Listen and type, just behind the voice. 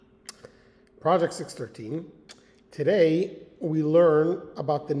Project 613. Today we learn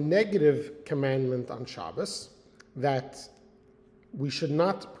about the negative commandment on Shabbos, that we should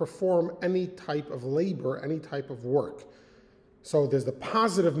not perform any type of labor, any type of work. So there's the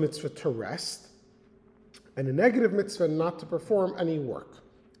positive mitzvah to rest, and the negative mitzvah not to perform any work.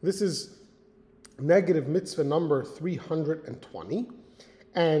 This is negative mitzvah number 320.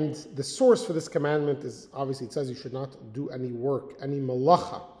 And the source for this commandment is, obviously it says you should not do any work, any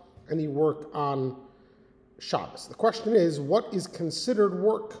malacha, any work on Shabbos. The question is, what is considered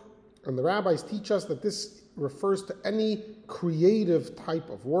work? And the rabbis teach us that this refers to any creative type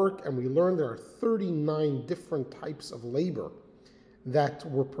of work, and we learn there are 39 different types of labor that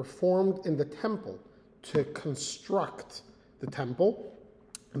were performed in the temple to construct the temple.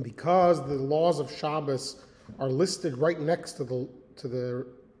 And because the laws of Shabbos are listed right next to the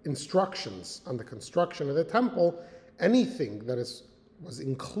instructions on the construction of the temple, anything that was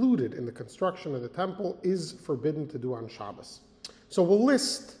included in the construction of the temple is forbidden to do on Shabbos. So we'll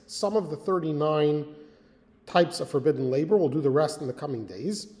list some of the 39 types of forbidden labor. We'll do the rest in the coming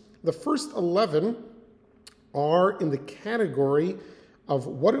days. The first 11 are in the category of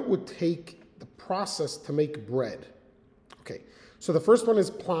what it would take, the process to make bread. Okay, so the first one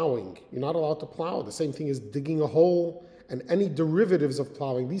is plowing. You're not allowed to plow. The same thing as digging a hole and any derivatives of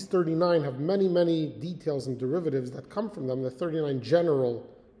plowing. These 39 have many, many details and derivatives that come from them, the 39 general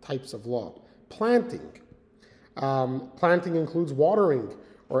types of law. Planting. Planting includes watering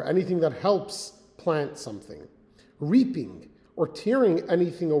or anything that helps plant something. Reaping, or tearing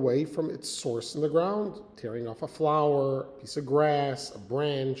anything away from its source in the ground, tearing off a flower, a piece of grass, a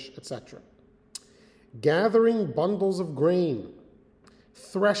branch, etc. Gathering bundles of grain.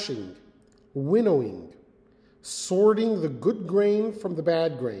 Threshing, winnowing, sorting the good grain from the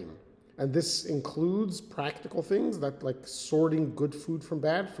bad grain. And this includes practical things like sorting good food from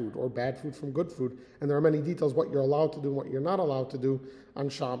bad food or bad food from good food. And there are many details what you're allowed to do and what you're not allowed to do on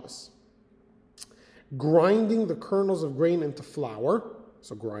Shabbos. Grinding the kernels of grain into flour,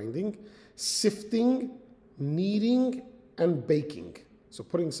 so grinding. Sifting, kneading, and baking. So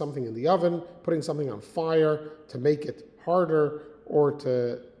putting something in the oven, putting something on fire to make it harder or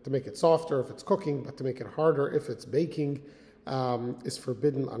to make it softer if it's cooking, but to make it harder if it's baking, is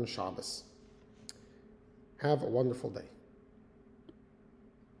forbidden on Shabbos. Have a wonderful day.